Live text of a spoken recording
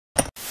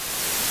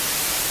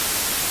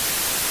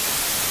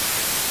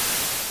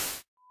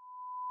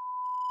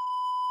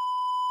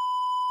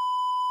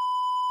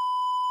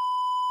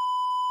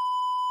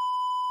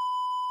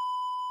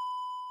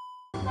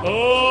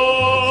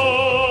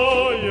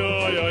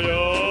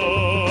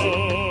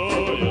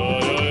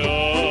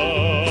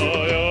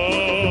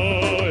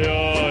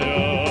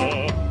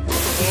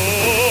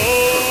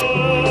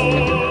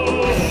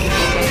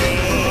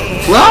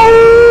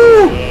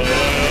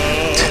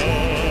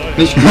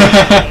Nicht gut.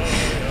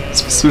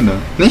 Was bist du, ne?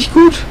 Nicht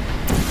gut.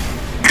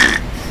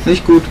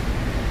 Nicht gut.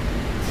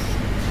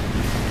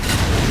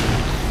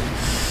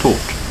 Tot.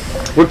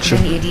 Rutsche.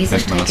 Wenn ihr diese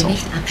Nennt man das Strecke auch.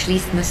 nicht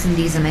abschließt, müssen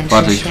diese Menschen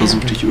Warte, ich sterben.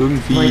 versuche dich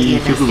irgendwie Wollt ihr hier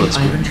das rüber in zu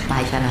euren bringen.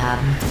 Speichern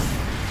haben?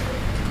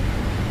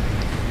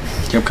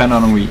 Ich habe keine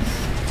Ahnung wie.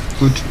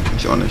 Gut,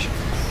 ich auch nicht.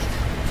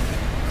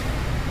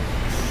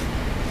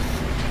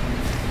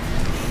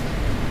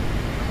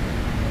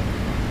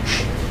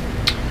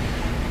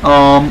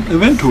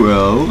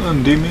 Eventuell,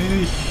 indem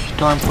ich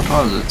da ein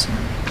Portal setze.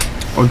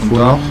 Und wo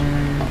dann, noch?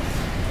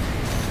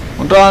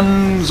 Und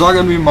dann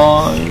sagen wir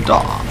mal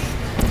da.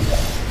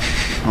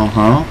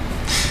 Aha.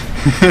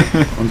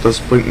 Und das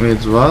bringt mir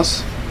jetzt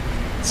was?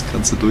 Das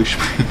kannst du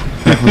durchspringen.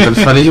 Und dann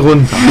falle ich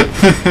runter.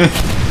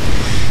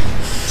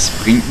 Das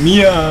bringt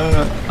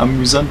mir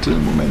amüsante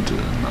Momente.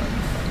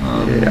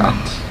 Nein. Ja.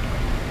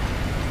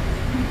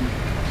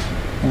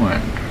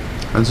 Moment.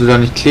 Kannst du da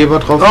nicht Kleber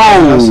drauf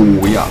Oh, lassen?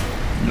 ja.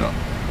 Ja.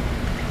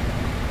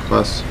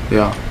 Was?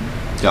 Ja.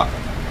 Ja.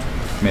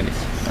 Mehr nicht.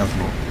 Einfach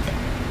nur.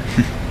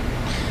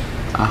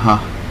 Aha.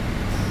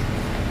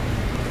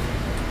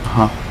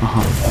 Aha,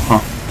 aha,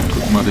 aha.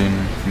 Drück mal den.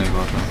 Ne,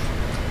 warte.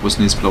 Wo ist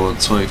denn dieses blaue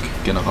Zeug?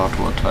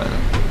 Generatorteil.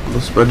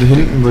 Was ist bei dir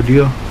hinten bei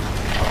dir?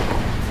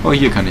 Oh,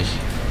 hier kann ich.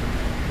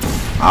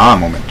 Ah,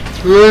 Moment.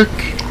 Weg.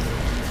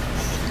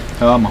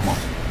 Ja, mach mal.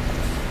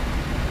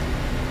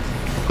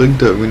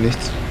 Bringt da irgendwie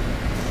nichts.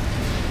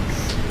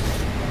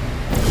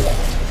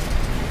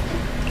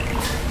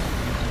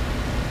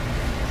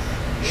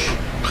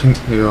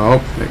 Bringt mir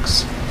überhaupt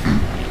nichts.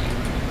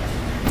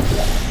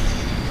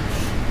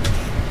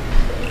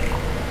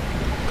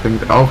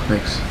 Bringt auch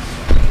nichts.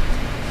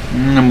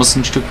 Dann musst du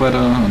ein Stück weiter.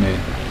 Oh ne,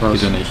 Was?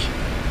 wieder nicht.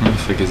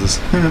 Vergiss es.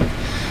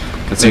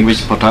 Kannst du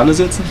irgendwelche Portale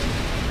setzen?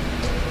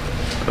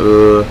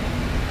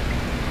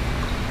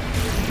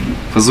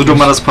 Versuch doch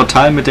mal das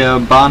Portal mit der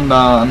Bahn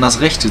da an das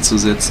rechte zu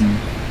setzen.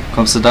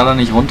 Kommst du da dann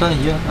nicht runter?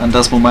 Hier? An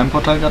das, wo mein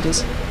Portal gerade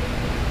ist?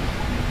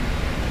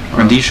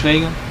 An die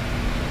Schräge?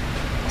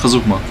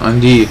 Versuch mal. An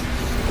die.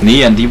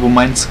 Nee, an die, wo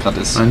meins gerade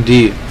ist. An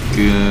die.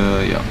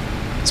 Ja.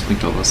 Das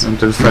bringt doch was.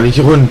 Und dann falle ich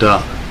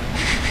runter.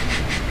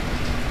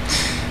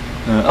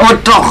 Oh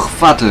doch,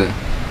 warte.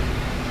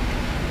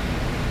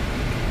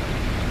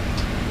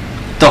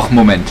 Doch,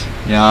 Moment.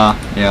 Ja,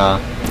 ja.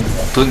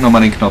 Drück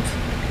nochmal den Knopf.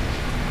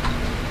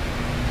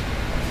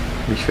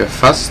 Ich wäre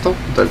fast doch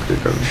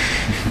runtergegangen.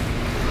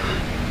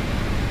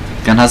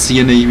 Dann hast du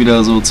hier nicht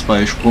wieder so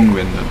 2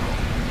 Sprungwände.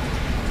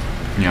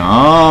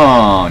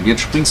 Ja, und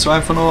jetzt springst du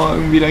einfach nur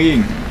irgendwie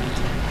dagegen.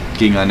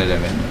 Gegen eine der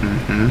Wände.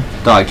 Mhm.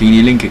 Da, gegen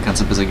die linke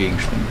kannst du besser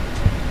gegenspringen.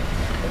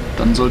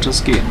 Dann sollte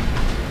es gehen.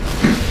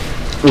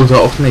 Oder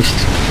auch nicht.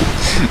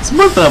 Das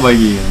muss aber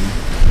gehen.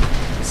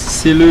 Das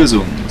ist die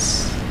Lösung.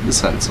 Das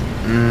ist halt so.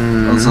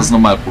 Mhm. Lass das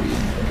nochmal probieren.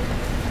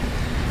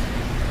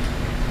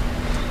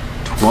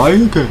 Try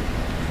again.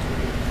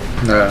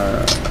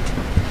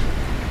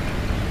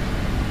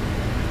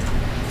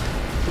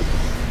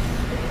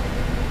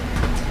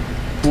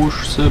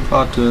 Push the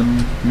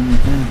button.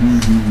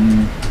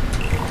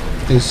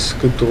 Ist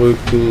gedrückt.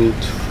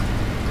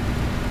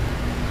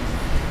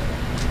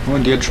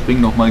 Und jetzt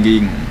spring noch mal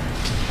gegen.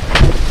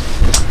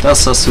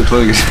 Das hast du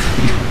toll getan.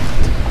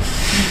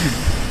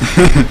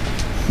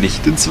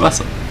 Nicht ins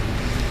Wasser.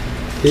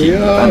 Gegen die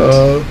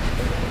Wand.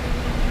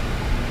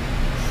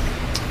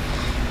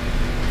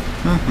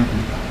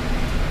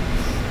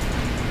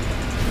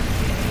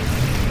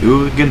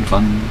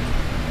 Irgendwann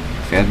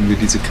werden wir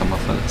diese Kammer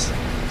verlassen.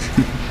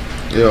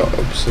 Ja,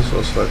 ups, das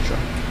war's falscher.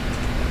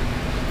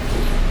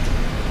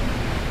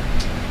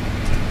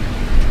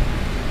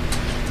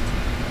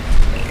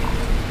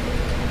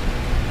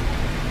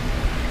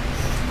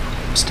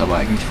 Müsste aber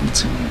eigentlich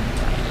funktionieren.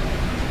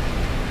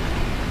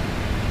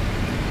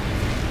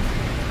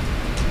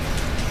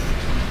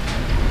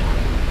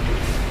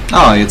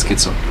 Ah, jetzt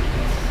geht's so.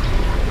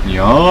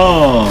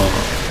 Ja.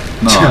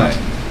 Nein.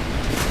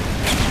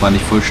 War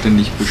nicht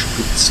vollständig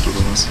bespritzt oder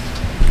was?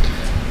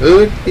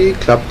 Irgendwie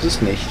klappt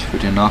es nicht. Ich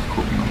würde ja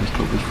nachgucken, aber ich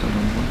glaube, ich falle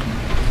dann runter.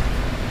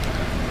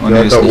 Oh,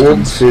 Ja, nee, ist da nicht oben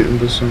ganz. fehlt ein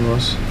bisschen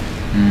was.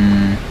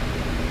 Hm.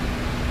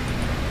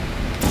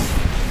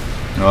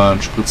 Ja,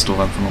 dann spritzt doch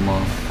einfach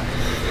nochmal.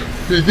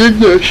 Wie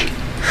geht das?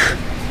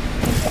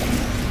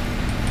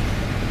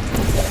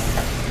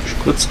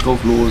 Spritzt drauf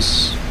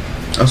los.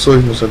 Achso,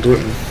 ich muss da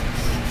drücken.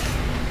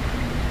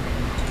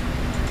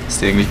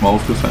 Ist dir eigentlich mal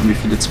aufgefallen, wie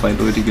viele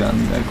zweideutige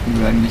Anmerkungen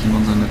wir eigentlich in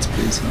unseren Let's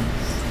Plays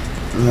haben?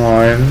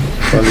 Nein,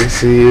 weil ich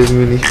sie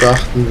irgendwie nicht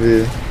beachten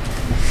will.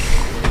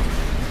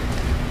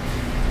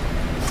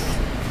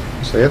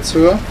 Ist er jetzt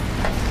höher?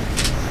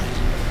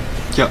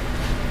 Ja.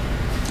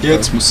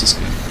 Jetzt muss es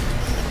gehen.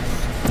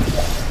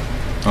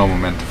 Oh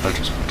Moment,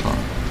 falsches Portal.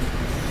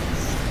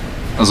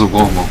 Also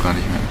brauchen wir auch gar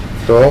nicht mehr.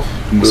 Doch,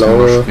 Du musst nur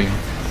blaue. springen.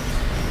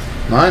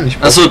 Nein, ich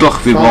brauch Achso,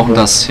 doch, wir Farbe. brauchen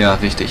das. Ja,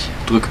 richtig.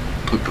 Drück.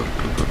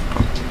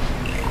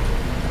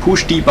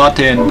 Push die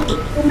Button.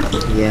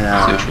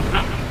 Ja. Sehr schön.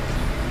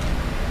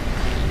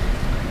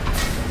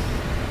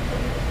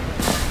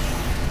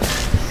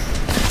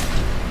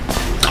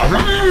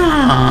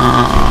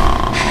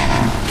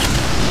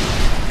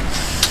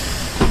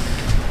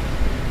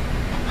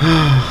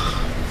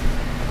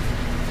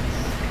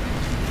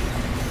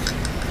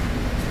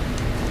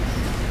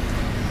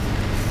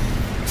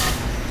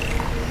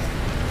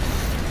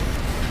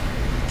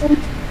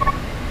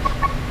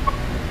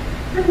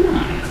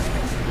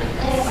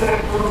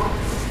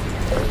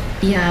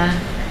 Ja,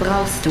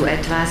 brauchst du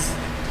etwas?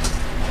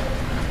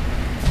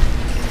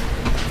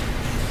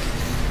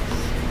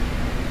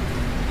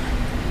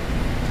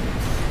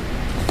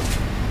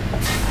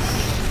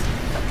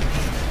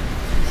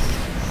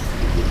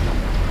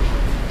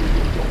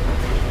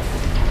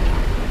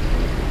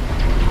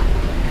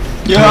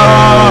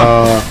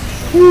 Ja!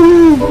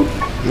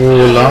 Wo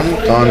lang?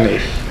 Da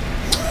nicht.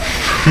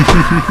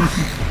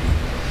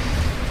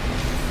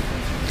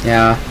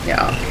 Ja.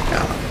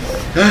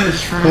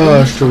 Ich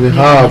frage mich, ob wir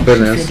haben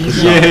Menschen es für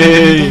diese geschafft. Orte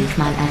ein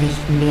Denkmal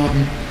errichten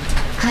werden.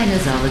 Keine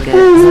Sorge,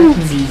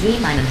 sollten Sie je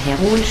meinen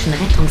heroischen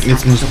Rettungsakt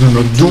Jetzt musst nur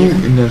noch du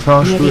in den werde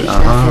Fahrstuhl. ich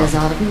dafür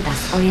sorgen,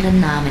 dass eure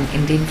Namen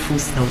in den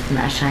Fußnoten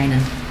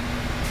erscheinen.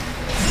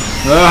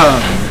 Ja.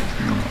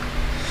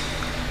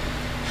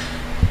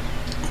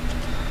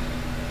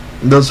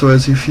 Das war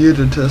jetzt die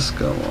 4.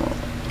 Testkammer.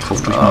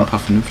 Kauft euch mal ein paar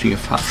vernünftige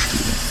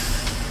Fahrstühle.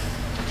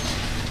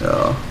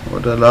 Ja,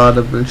 oder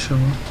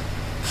Ladebildschirme.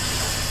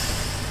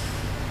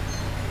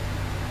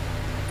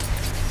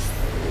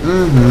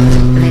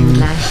 Wenn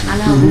gleich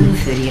aller Ruhm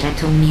für die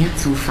Rettung mir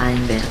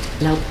zufallen wird,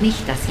 glaubt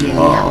nicht, dass ihr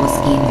leer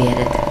ausgehen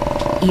werdet.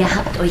 Ihr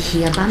habt euch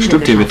hier Bande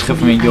Stimmt ja, wir geschaffen,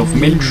 treffen die hier auf ein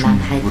Leben Menschen, lang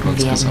wurde halten uns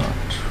werden. gesagt.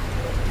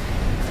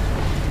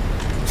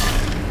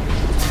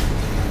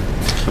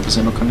 Ich habe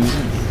bisher noch keine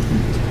gesehen.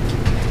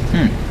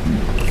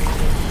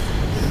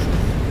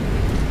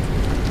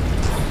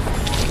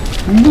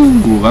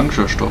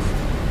 Oranger Stoff.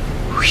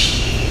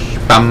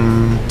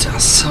 Bam.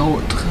 Das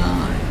haut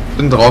rein.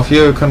 Bin drauf,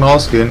 hier, wir können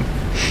rausgehen.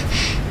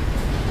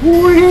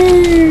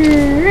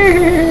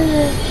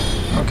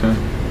 Okay.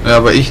 Ja,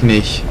 aber ich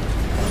nicht.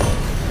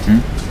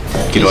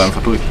 Geh doch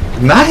einfach durch.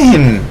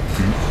 Nein!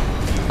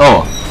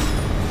 Oh.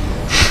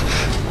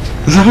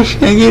 So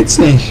schnell geht's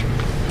nicht.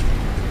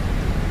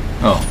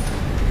 Oh.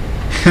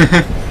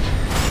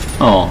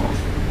 Oh.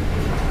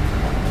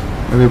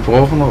 Wir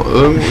brauchen noch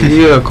irgendwie...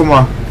 Hier, guck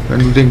mal. Wenn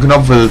du den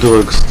Knopf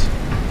drückst,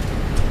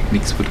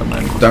 Nichts wird am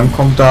Ende. dann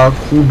kommt da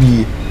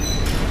Kubi.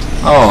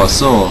 Oh,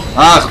 so.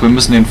 Ach, wir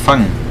müssen den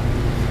fangen.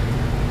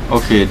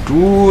 Okay,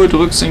 du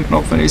drückst den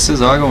Knopf, wenn ich es dir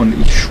sage, und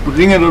ich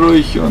springe da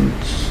durch und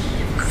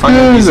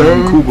fange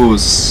diesen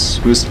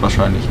Kubus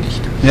höchstwahrscheinlich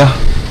nicht. Ja,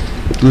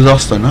 du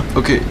sagst dann, ne?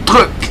 Okay,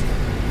 drück!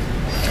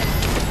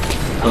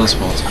 Das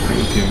war's.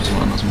 Okay, müssen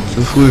wir anders machen.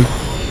 Zu früh.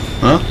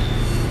 Ne?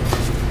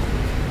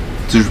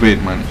 Zu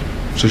spät, meine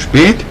ich. Zu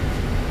spät?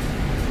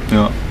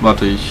 Ja,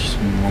 warte ich.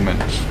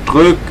 Moment.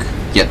 Drück!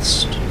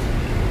 Jetzt!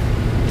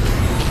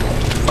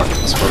 Fuck,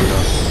 das war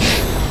wieder.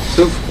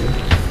 Zu früh.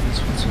 Das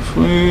war zu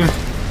früh.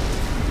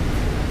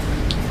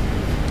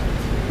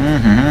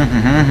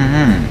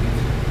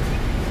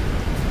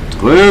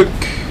 Drück!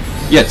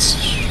 Jetzt!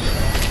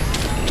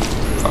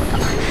 Fuck.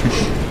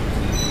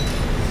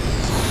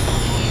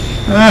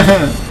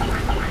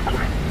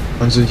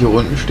 Und sind hier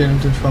unten stehen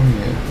und den fangen?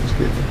 Nee, das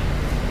geht nicht.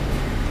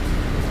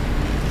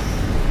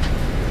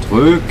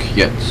 Drück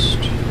jetzt!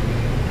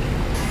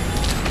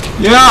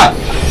 Ja!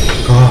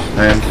 Oh,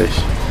 endlich.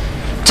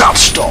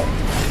 Touchdown!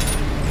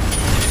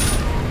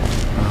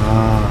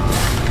 Ah,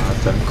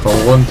 dann komm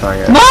runter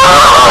jetzt.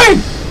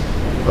 Nein!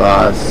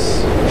 Was?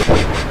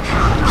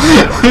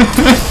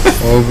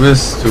 Wo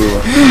bist du?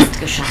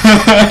 Geschafft.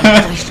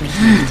 Enttäuscht mich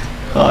nicht.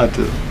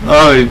 Rate.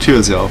 Ah, die Tür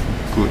ist ja offen.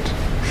 Gut.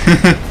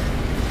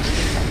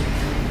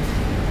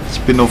 Ich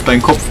bin auf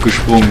deinen Kopf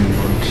gesprungen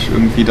und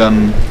irgendwie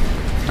dann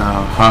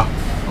Aha.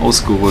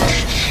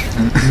 ausgerutscht.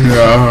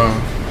 Ja.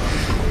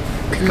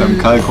 Beim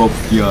Kahlkopf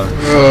hier.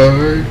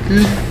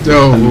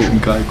 Ja,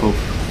 Hallischen Kahlkopf.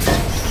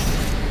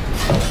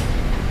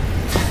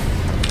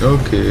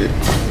 okay.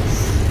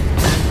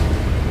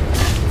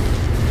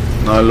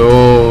 Na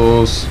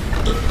los.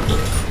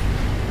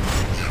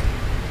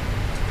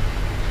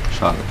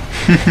 Schade.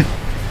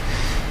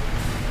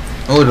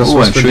 Oh, das Oh,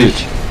 war's ein für Schild.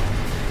 dich.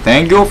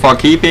 Thank you for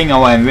keeping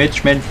our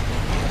enrichment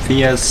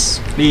fears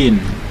clean.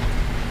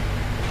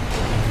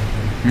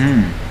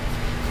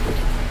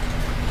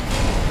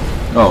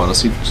 Oh, das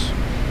sieht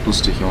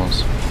lustig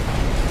aus.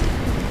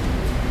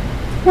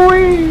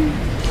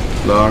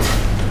 Lag.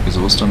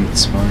 Wieso ist da eine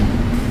 2?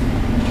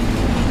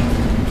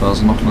 Da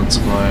ist noch eine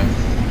 2.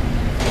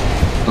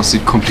 Das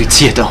sieht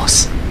kompliziert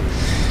aus.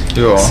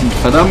 Ja. Das sieht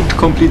verdammt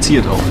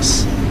kompliziert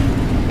aus.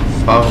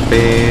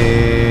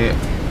 Farbe.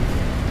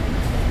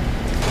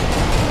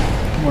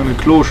 Meine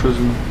Kloschüssel.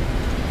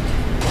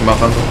 Mach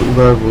einfach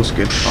überall, wo es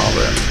geht,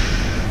 Farbe.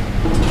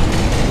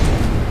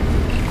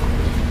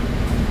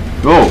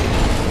 Oh.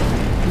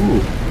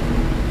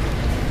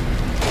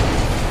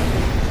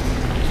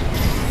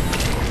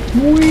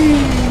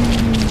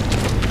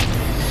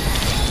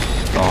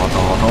 Da,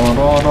 da, da,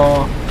 da, da,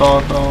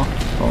 da, da,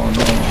 da,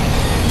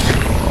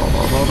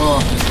 da,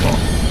 da.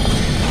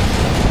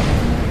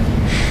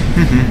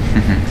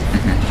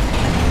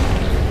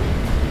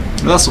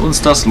 Lass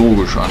uns das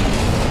logisch an.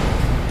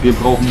 Wir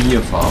brauchen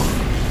hier Farbe,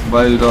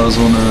 weil da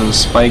so eine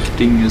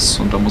Spike-Ding ist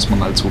und da muss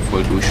man halt so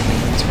voll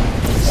durchschwingen.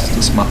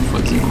 Das macht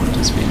voll Sinn und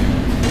deswegen.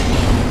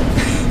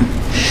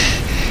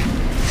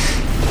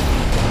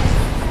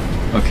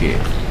 Okay.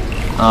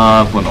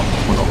 Wo noch?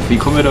 Wie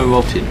kommen wir da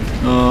überhaupt hin?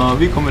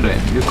 Wie kommen wir da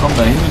hin? Wir kommen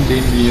da hin,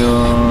 indem wir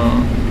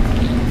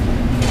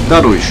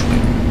da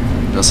durchspringen.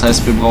 Das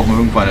heißt, wir brauchen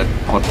irgendwo eine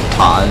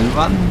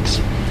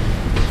Portalwand,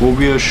 wo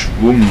wir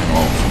Schwung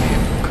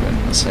aufnehmen können.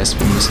 Das heißt,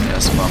 wir müssen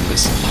erstmal ein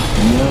bisschen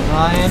hier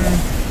rein.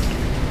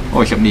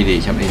 Oh, ich habe eine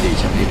Idee,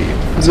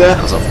 Also,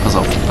 Pass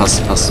auf.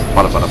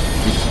 Warte.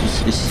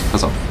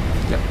 Pass auf.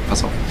 Ja,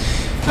 pass auf.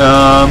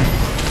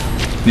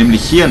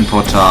 Nämlich hier ein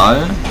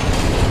Portal.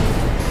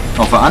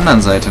 Auf der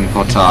anderen Seite ein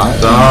Portal,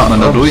 damit man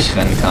da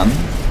durchrennen kann.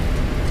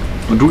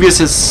 Und du gehst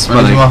jetzt,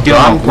 geh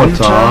mal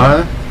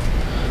runter.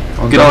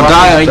 Genau,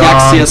 da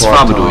jagst du jetzt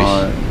Farbe durch.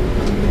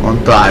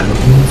 Und dann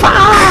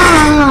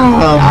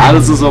Ja,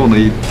 das ist auch eine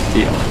Idee.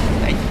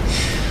 Nein.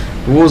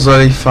 Wo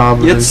soll ich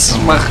Farbe Jetzt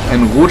mach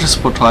ein rotes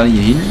Portal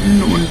hier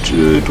hinten und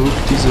drück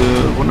diese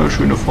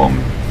wunderschöne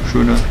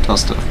schöne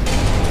Taste. Und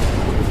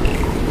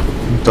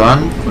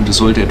dann? Und es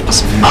sollte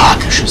etwas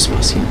Magisches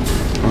passieren.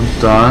 Und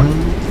dann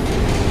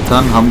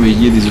haben wir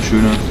hier diese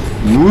schöne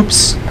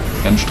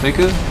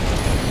Rennstrecke.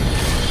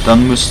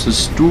 Dann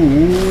müsstest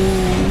du...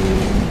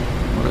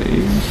 Oder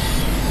eben...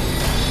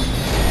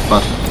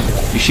 Warte.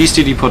 Ich schieß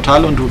dir die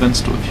Portale und du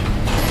rennst durch.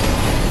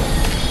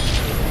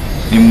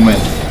 Im Moment.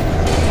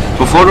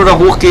 Bevor du da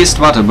hochgehst,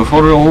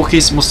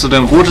 musst du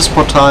dein rotes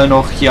Portal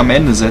noch hier am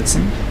Ende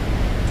setzen.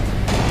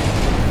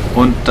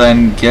 Und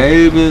dein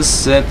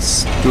gelbes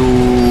setzt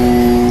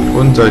du...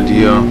 unter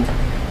dir.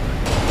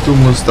 Du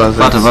musst da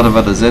setzen.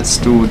 Warte,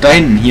 setzt du... Da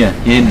hinten, hier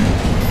hinten.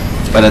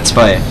 Bei der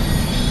 2.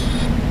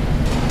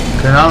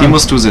 Keine Ahnung. Die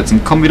musst du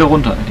setzen. Komm wieder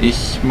runter.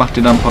 Ich mach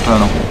dir dann ein Portal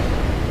nach oben.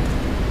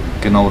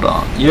 Genau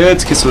da.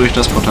 Jetzt gehst du durch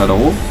das Portal da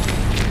hoch.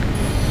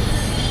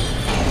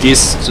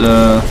 Gehst,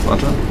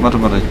 warte.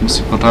 Ich muss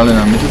die Portale in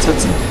der Mitte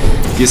setzen.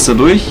 Gehst da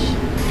durch.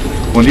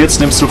 Und jetzt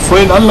nimmst du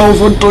vollen Anlauf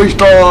und durch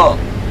da. Ja.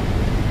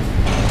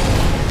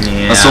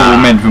 Achso,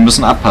 Moment, wir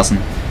müssen abpassen.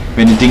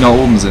 Wenn die Dinger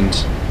oben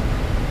sind,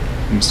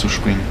 musst du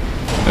springen.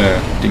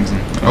 Dingsen.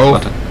 Oh.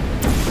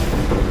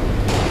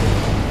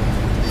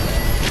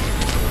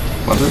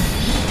 Warte.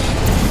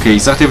 Okay,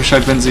 ich sag dir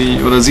Bescheid, wenn sie...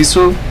 Oder siehst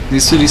du die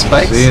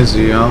Spikes? Ich sehe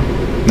sie, ja.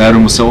 Na, du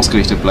musst ja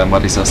ausgerichtet bleiben.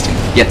 Warte, ich sag's dir.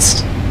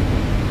 Jetzt.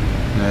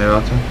 Nee,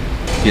 warte.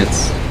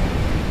 Jetzt.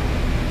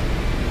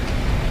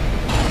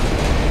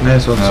 Nee,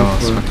 es war zu Ja, früh.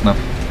 das war knapp.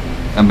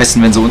 Am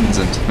besten, wenn sie unten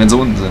sind.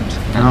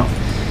 Ja.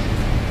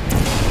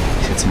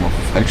 Ich setze mal auf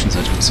der falschen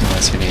Seite, müssen wir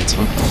jetzt wieder hier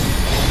zurücklaufen.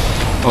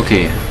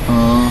 Okay.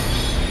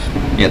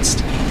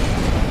 Jetzt.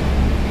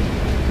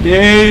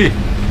 Yay!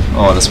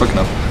 Oh, das war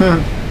knapp.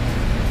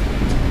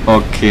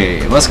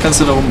 Okay, was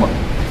kannst du da oben machen?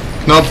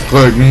 Knopf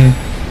drücken.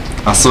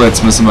 Ach so,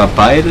 jetzt müssen wir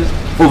beide...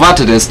 Oh,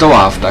 warte, der ist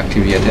dauerhaft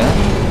aktiviert, ja?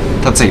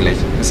 Tatsächlich,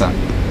 ist er.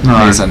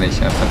 Nein. Nee, ist er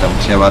nicht. Ja,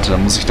 verdammt. Ja, warte,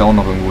 dann muss ich da auch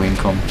noch irgendwo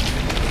hinkommen.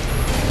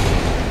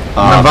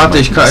 Na, warte,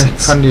 ich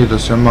kann dir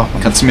das ja machen.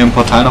 Kannst du mir ein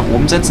Portal nach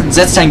oben setzen?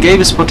 Setz dein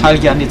gelbes Portal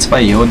hier an die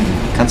 2 hier unten.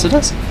 Kannst du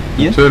das?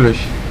 Hier? Natürlich.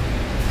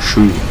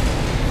 Schön.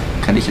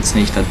 Kann ich jetzt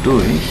nicht da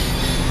durch?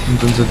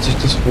 Und dann setze ich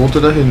das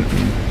rote da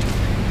hinten.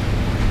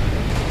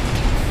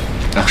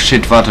 Ach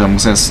shit, warte, da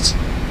muss erst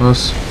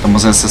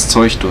das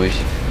Zeug durch.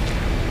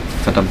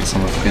 Verdammt, das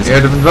haben wir vergessen. Ja,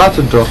 dann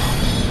warte doch.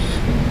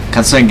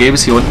 Kannst du dein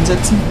gelbes hier unten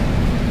setzen?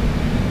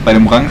 Bei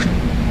dem Orangen?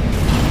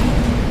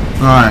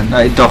 Nein.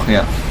 Nein, doch, ja.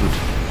 Gut.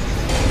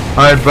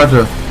 Halt,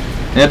 warte.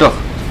 Ja, doch.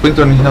 Bringt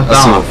doch nicht nach da.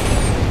 Achso.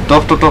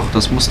 Doch,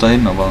 das muss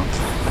dahin, aber...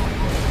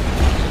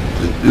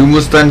 Du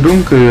musst dein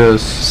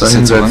dunkles Ist das dahin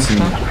jetzt orange?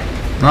 setzen.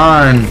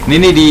 Nein.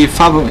 Nee, die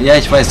Farbe... Ja,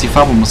 ich weiß, die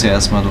Farbe muss ja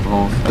erstmal da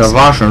drauf. Da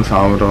war schon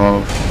Farbe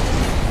drauf.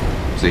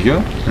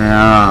 Sicher?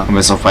 Ja. Haben wir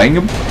es auf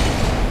Wein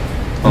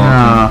Oh,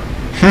 Ja.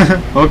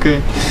 okay.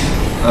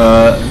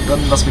 Dann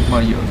lass mich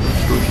mal hier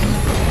durch.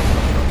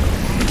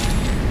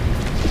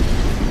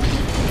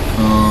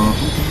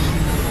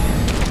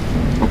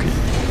 Okay.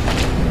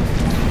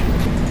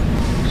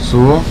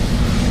 So.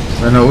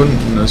 Wenn er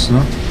unten ist,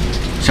 ne?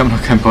 Ich habe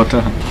noch kein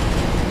Portal.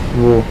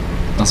 Wo?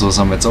 Achso, das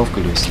haben wir jetzt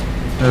aufgelöst.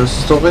 Ja, das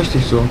ist doch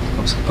richtig so.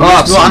 Oh,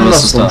 nur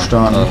andersrum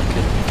starten. Okay.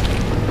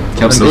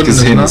 Ich hab's Wenn nicht unten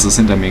gesehen, ist, ne? es ist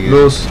hinter mir.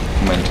 Los.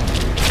 Moment.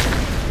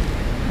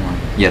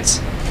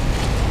 Jetzt.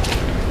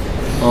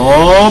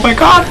 Oh mein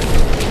Gott!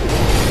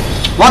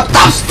 What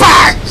the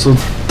fuck? So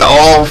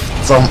doof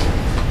zum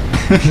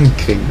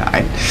Hinkriegen.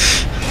 Nein.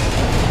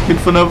 Bin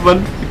von der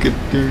Wand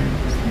weggedüst.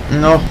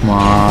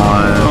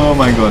 Nochmal. Oh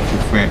mein Gott, die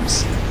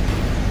Frames.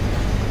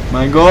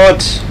 Mein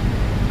Gott!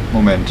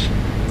 Moment.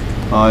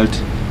 Halt.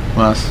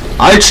 Was?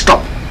 Halt,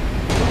 stopp!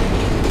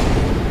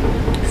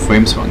 Die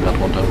Frames waren gerade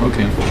runter.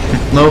 Okay.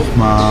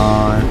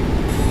 Nochmal.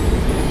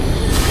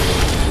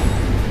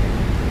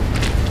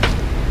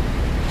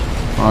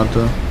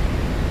 Warte.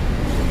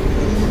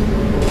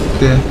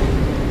 Okay.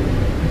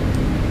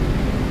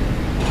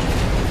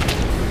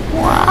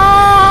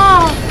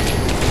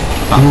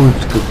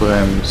 Gut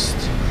gebremst.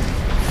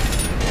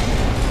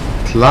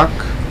 Klack.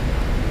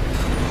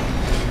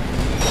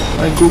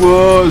 Ein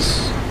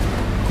Kubus!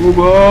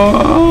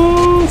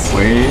 Kubus!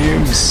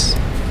 Frames!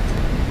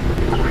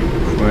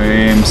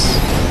 Frames!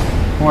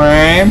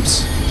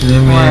 Frames!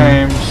 Nehmen wir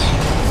ihn. Frames!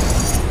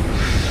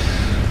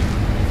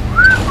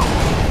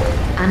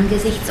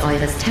 Angesichts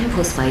eures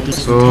Tempos bei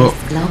diesem So.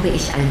 Test glaube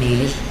ich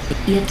allmählich,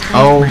 ihr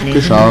Auch teilt meine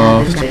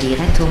geschafft. Hingabe für die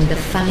Rettung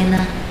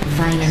Gefangener,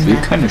 Ich will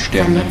keine weinender,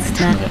 sterbenden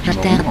verletzter, Menschen retten.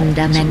 Warum?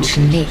 sterbender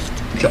Menschen nicht.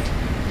 Ja.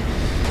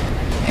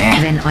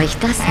 Wenn euch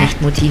das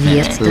nicht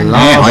motiviert, dann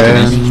Nee, heute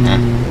weiß ich nicht. Ne?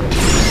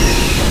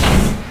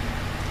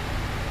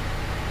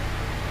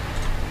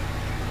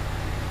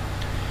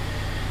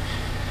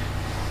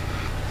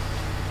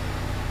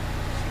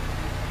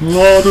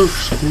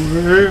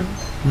 Ladestream.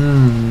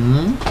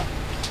 Mhm.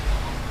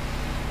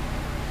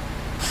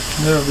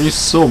 Der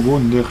ist so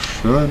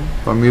wunderschön.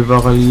 Bei mir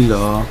war er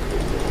lila.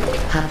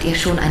 Habt ihr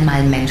schon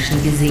einmal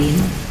Menschen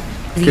gesehen?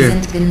 Sie Okay.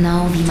 sind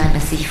genau wie man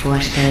es sich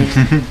vorstellt.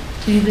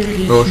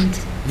 Übelriechend,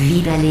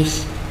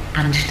 widerlich,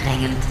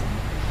 anstrengend.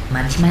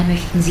 Manchmal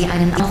möchten sie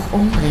einen auch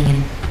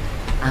umbringen.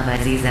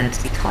 Aber sie sind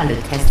tolle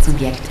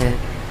Testsubjekte.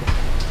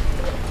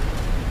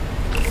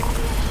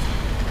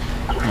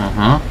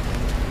 Aha.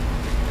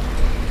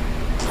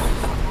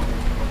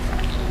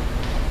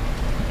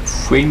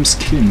 Frames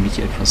killen mich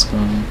etwas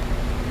gerade.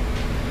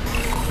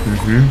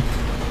 Mhm.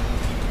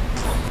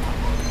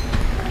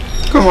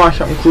 Guck mal, ich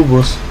hab einen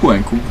Kubus.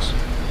 Ein Kubus.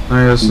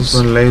 Naja, das ist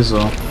so ein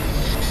Laser.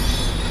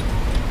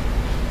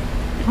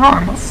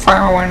 I'm a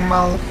failen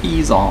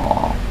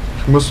Malfieser.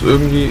 Ich muss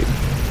irgendwie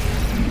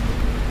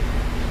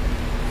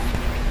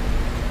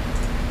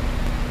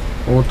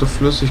rote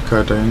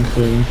Flüssigkeit dahin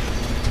kriegen.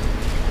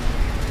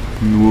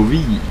 Nur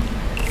wie?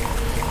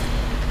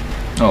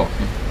 Oh, okay.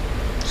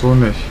 So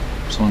nicht.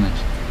 So nicht.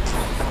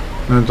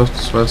 Ne, doch,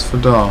 das war jetzt für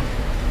da.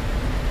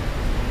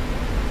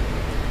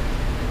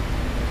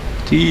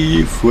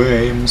 Die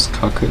Frames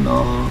kacken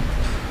ab.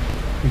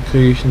 Wie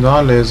kriege ich denn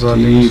da Laser?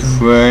 Die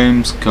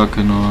Frames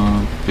kacken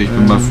ab. Ich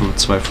bin mal für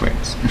 2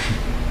 Frames.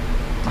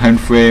 Ein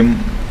Frame.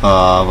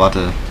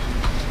 Warte.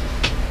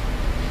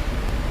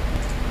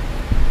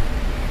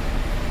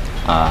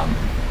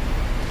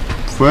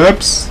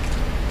 Fraps?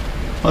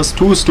 Was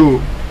tust du?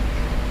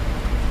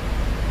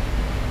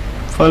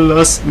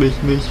 Verlasst mich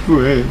nicht,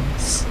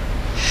 Frames.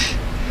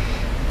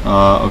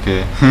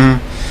 Okay.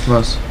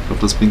 Was? Ich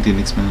glaube, das bringt dir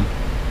nichts mehr.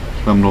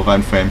 Ich habe nur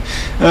ein Frame.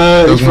 Ich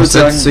Irgendwas würde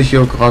sagen... setzt sich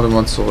hier gerade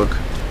mal zurück.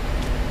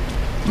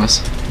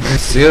 Was?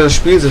 Ich sehe, das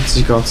Spiel setzt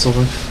sich gerade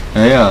zurück.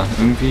 Ja,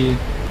 irgendwie...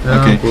 Ja,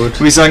 okay, gut.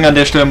 würde ich sagen, an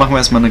der Stelle machen wir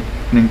erstmal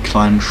einen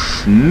kleinen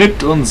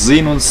Schnitt und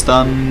sehen uns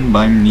dann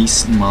beim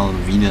nächsten Mal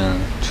wieder.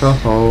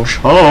 Ciao.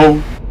 Ciao!